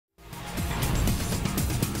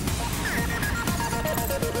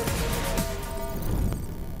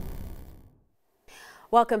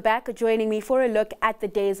Welcome back. Joining me for a look at the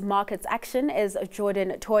day's markets action is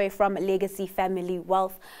Jordan Toy from Legacy Family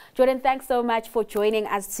Wealth. Jordan, thanks so much for joining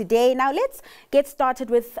us today. Now let's get started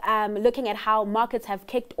with looking at how markets have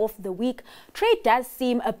kicked off the week. Trade does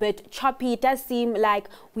seem a bit choppy. It does seem like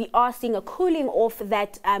we are seeing a cooling off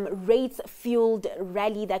that rates-fueled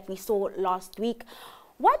rally that we saw last week.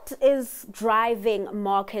 What is driving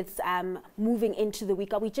markets moving into the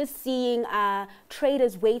week? Are we just seeing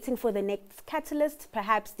traders waiting for the next catalyst,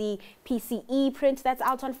 perhaps the PCE print that's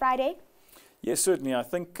out on Friday? Yes, certainly. I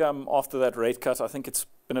think after that rate cut, I think it's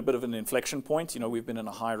been a bit of an inflection point. You know, we've been in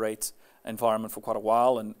a high rate environment for quite a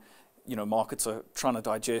while, and you know, markets are trying to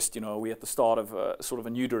digest. You know, we're at the start of sort of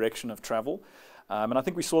a new direction of travel. And I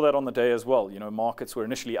think we saw that on the day as well. You know, markets were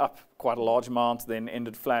initially up quite a large amount, then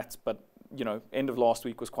ended flat, but you know, end of last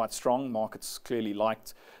week was quite strong. Markets clearly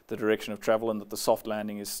liked the direction of travel and that the soft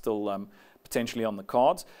landing is still potentially on the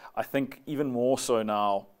cards. I think even more so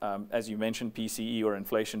now, as you mentioned, PCE or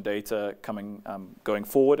inflation data going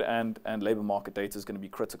forward, and labor market data is going to be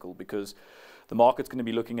critical, because the market's going to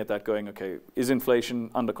be looking at that going, okay, is inflation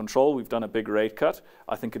under control? We've done a big rate cut.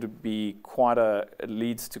 I think it would be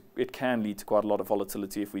it can lead to quite a lot of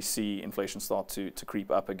volatility if we see inflation start to creep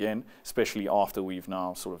up again, especially after we've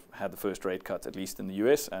now sort of had the first rate cut, at least in the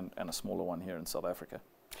US, and a smaller one here in South Africa.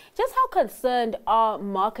 Just how concerned are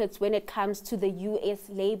markets when it comes to the US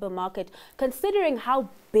labor market, considering how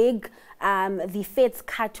big the Fed's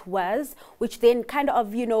cut was, which then kind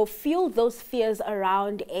of, you know, fueled those fears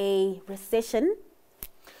around a recession?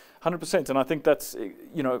 100%. And I think that's,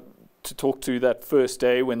 you know, to talk to that first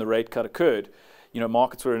day when the rate cut occurred, you know,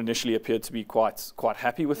 markets were initially appeared to be quite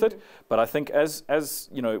happy with it. But I think as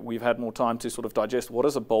you know, we've had more time to sort of digest what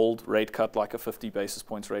does a bold rate cut like a 50 basis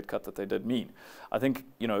points rate cut that they did mean. I think,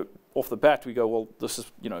 you know, off the bat we go, well, this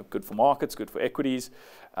is, you know, good for markets, good for equities.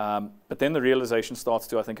 But then the realization starts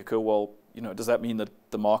to, I think, occur, well, you know, does that mean that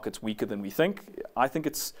the market's weaker than we think? I think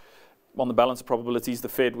it's on the balance of probabilities. The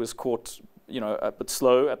Fed was caught, you know, a bit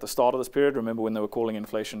slow at the start of this period. Remember when they were calling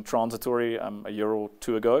inflation transitory a year or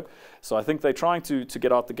two ago. So I think they're trying to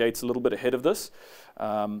get out the gates a little bit ahead of this.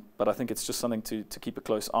 But I think it's just something to keep a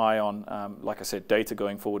close eye on. Like I said, data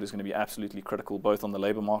going forward is going to be absolutely critical, both on the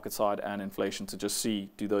labor market side and inflation, to just see,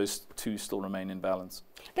 do those two still remain in balance.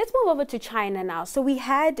 Let's move over to China now. So we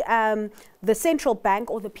had the central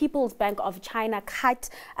bank, or the People's Bank of China, cut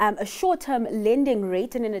a short-term lending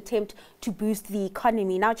rate in an attempt to boost the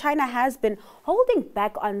economy. Now, China has been holding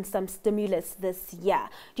back on some stimulus this year.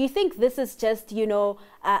 Do you think this is just, you know,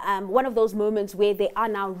 one of those moments where they are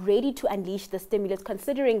now ready to unleash the stimulus,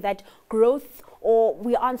 considering that growth, or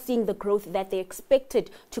we aren't seeing the growth that they expected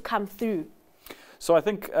to come through? So I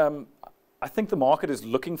think the market is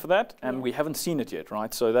looking for that, and we haven't seen it yet,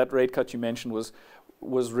 right? So that rate cut you mentioned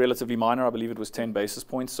was relatively minor. I believe it was 10 basis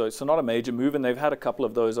points. So it's not a major move, and they've had a couple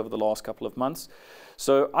of those over the last couple of months.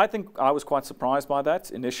 So I think I was quite surprised by that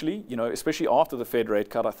initially, you know, especially after the Fed rate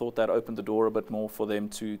cut. I thought that opened the door a bit more for them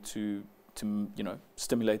to you know,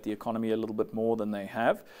 stimulate the economy a little bit more than they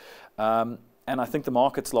have. And I think the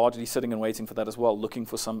market's largely sitting and waiting for that as well, looking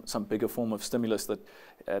for some bigger form of stimulus that,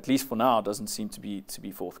 at least for now, doesn't seem to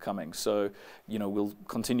be forthcoming. So, you know, we'll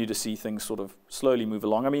continue to see things sort of slowly move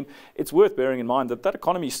along. I mean, it's worth bearing in mind that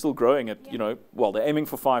economy is still growing at, you know, well, they're aiming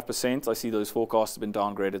for 5%. I see those forecasts have been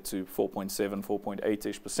downgraded to 4.7,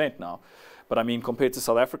 4.8-ish% now. But I mean, compared to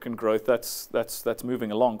South African growth, that's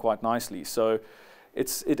moving along quite nicely. So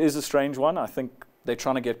it is a strange one. I think they're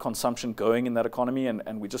trying to get consumption going in that economy,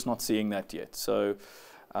 and we're just not seeing that yet. So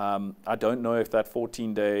I don't know if that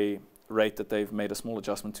 14-day rate that they've made a small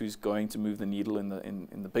adjustment to is going to move the needle in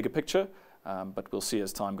the bigger picture. But we'll see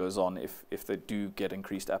as time goes on if they do get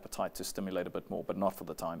increased appetite to stimulate a bit more, but not for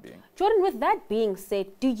the time being. Jordan, with that being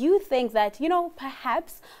said, do you think that, you know,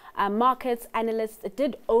 perhaps markets analysts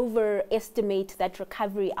did overestimate that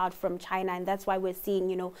recovery out from China, and that's why we're seeing,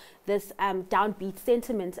 you know, this downbeat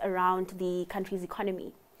sentiment around the country's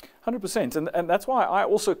economy? 100%, and that's why I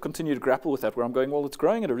also continue to grapple with that, where I'm going, well, it's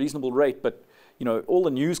growing at a reasonable rate, but you know, all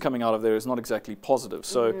the news coming out of there is not exactly positive.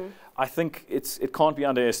 So I think it can't be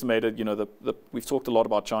underestimated. You know, we've talked a lot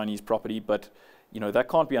about Chinese property, but you know, that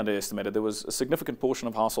can't be underestimated. There was a significant portion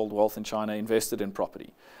of household wealth in China invested in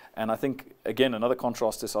property. And I think, again, another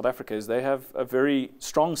contrast to South Africa is they have a very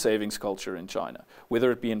strong savings culture in China,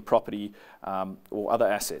 whether it be in property or other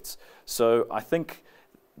assets. So I think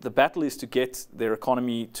the battle is to get their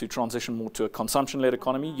economy to transition more to a consumption-led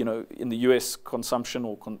economy. You know, in the US, consumption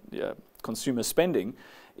or consumer spending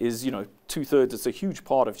is, you know, 2/3. It's a huge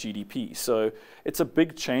part of GDP. So it's a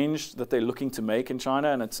big change that they're looking to make in China,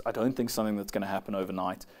 and I don't think something that's going to happen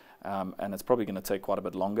overnight. And it's probably going to take quite a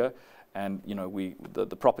bit longer. and you know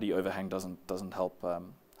the property overhang doesn't help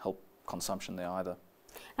help consumption there either.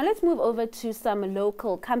 Now let's move over to some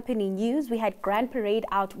local company news. We had Grand Parade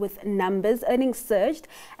out with numbers. Earnings surged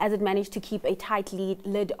as it managed to keep a tight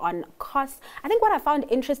lid on costs. I think what I found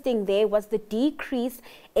interesting there was the decrease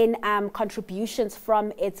in contributions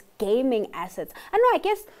from its gaming assets. I know, I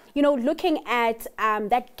guess, you know, looking at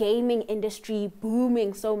that gaming industry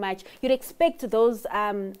booming so much, you'd expect those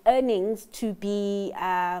earnings to be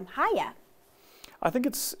higher. I think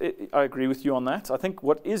I agree with you on that. I think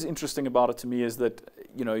what is interesting about it to me is that,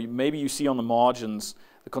 you know, maybe you see on the margins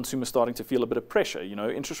the consumer starting to feel a bit of pressure. You know,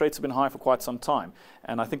 interest rates have been high for quite some time.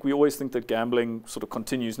 And I think we always think that gambling sort of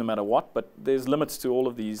continues no matter what, but there's limits to all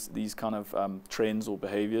of these kind of trends or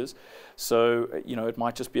behaviors. So, you know, it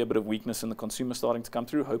might just be a bit of weakness in the consumer starting to come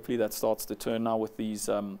through. Hopefully that starts to turn now with these,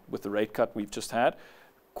 with the rate cut we've just had.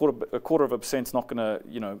 A quarter of a percent's not going to,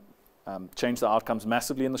 you know, change the outcomes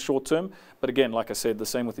massively in the short term. But again, like I said, the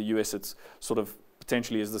same with the US, it's sort of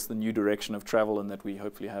potentially is this the new direction of travel, and that we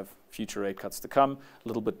hopefully have future rate cuts to come, a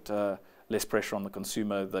little bit less pressure on the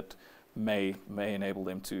consumer that may enable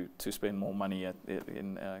them to spend more money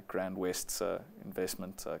in Grand West's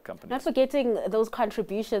investment companies. Not forgetting those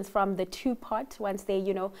contributions from the two-pot once they,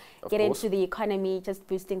 you know, get into the economy, just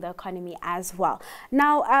boosting the economy as well.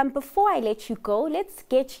 Now, before I let you go, let's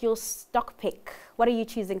get your stock pick. What are you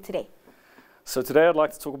choosing today? So today I'd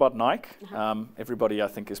like to talk about Nike. Everybody, I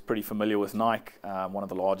think, is pretty familiar with Nike, one of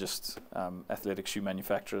the largest athletic shoe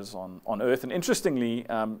manufacturers on earth. And interestingly,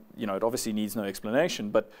 you know, it obviously needs no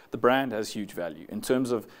explanation, but the brand has huge value. In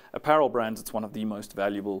terms of apparel brands, it's one of the most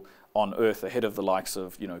valuable on earth, ahead of the likes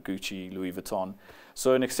of, you know, Gucci, Louis Vuitton.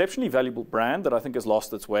 So an exceptionally valuable brand that I think has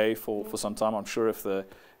lost its way for some time. I'm sure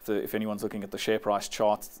if anyone's looking at the share price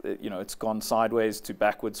chart, you know, it's gone sideways to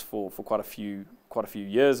backwards for quite a few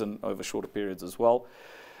years and over shorter periods as well.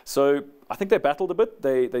 So I think they battled a bit.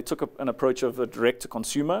 They took an approach of a direct to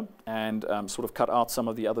consumer and sort of cut out some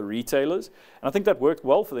of the other retailers. And I think that worked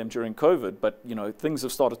well for them during COVID, but you know, things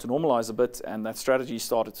have started to normalize a bit and that strategy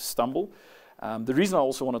started to stumble. The reason I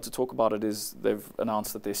also wanted to talk about it is they've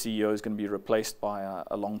announced that their CEO is going to be replaced by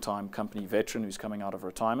a long-time company veteran who's coming out of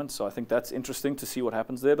retirement. So I think that's interesting to see what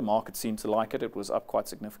happens there. The market seemed to like it. It was up quite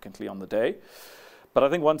significantly on the day. But I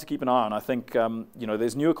think one to keep an eye on. I think you know,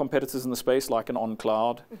 there's newer competitors in the space like an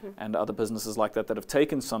OnCloud and other businesses like that have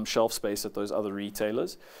taken some shelf space at those other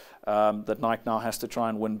retailers. That Nike now has to try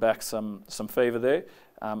and win back some favor there.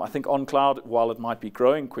 I think OnCloud, while it might be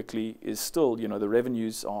growing quickly, is still, you know, the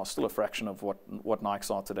revenues are still a fraction of what Nike's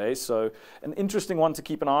are today. So an interesting one to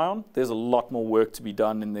keep an eye on. There's a lot more work to be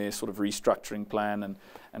done in their sort of restructuring plan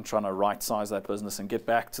and trying to right size that business and get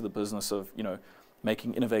back to the business of, you know,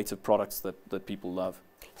 making innovative products that people love.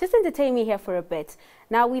 Just entertain me here for a bit.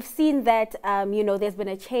 Now, we've seen that, you know, there's been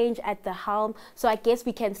a change at the helm. So I guess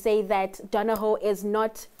we can say that Donohoe is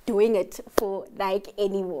not doing it for Nike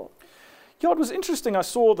anymore. Yeah, it was interesting. I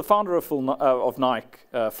saw the founder of Nike,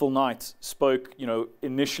 Phil Knight, spoke, you know,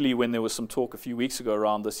 initially when there was some talk a few weeks ago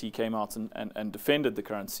around this, he came out and defended the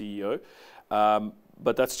current CEO.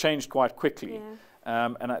 But that's changed quite quickly.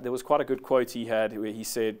 Yeah. There was quite a good quote he had where he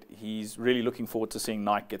said he's really looking forward to seeing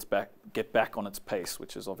Nike get back on its pace,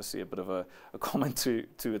 which is obviously a bit of a comment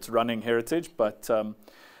to its running heritage. But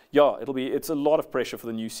yeah, it's a lot of pressure for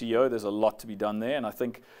the new CEO. There's a lot to be done there, and I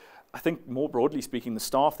think more broadly speaking, the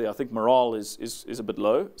staff there, I think morale is a bit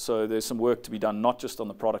low. So there's some work to be done, not just on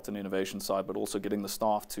the product and innovation side, but also getting the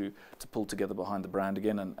staff to pull together behind the brand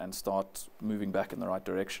again and start moving back in the right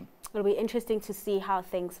direction. It'll be interesting to see how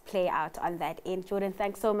things play out on that end. Jordan,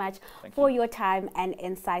 thanks so much for your time and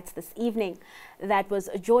insights this evening. That was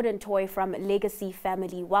Jordan Toy from Legacy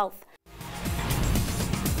Family Wealth.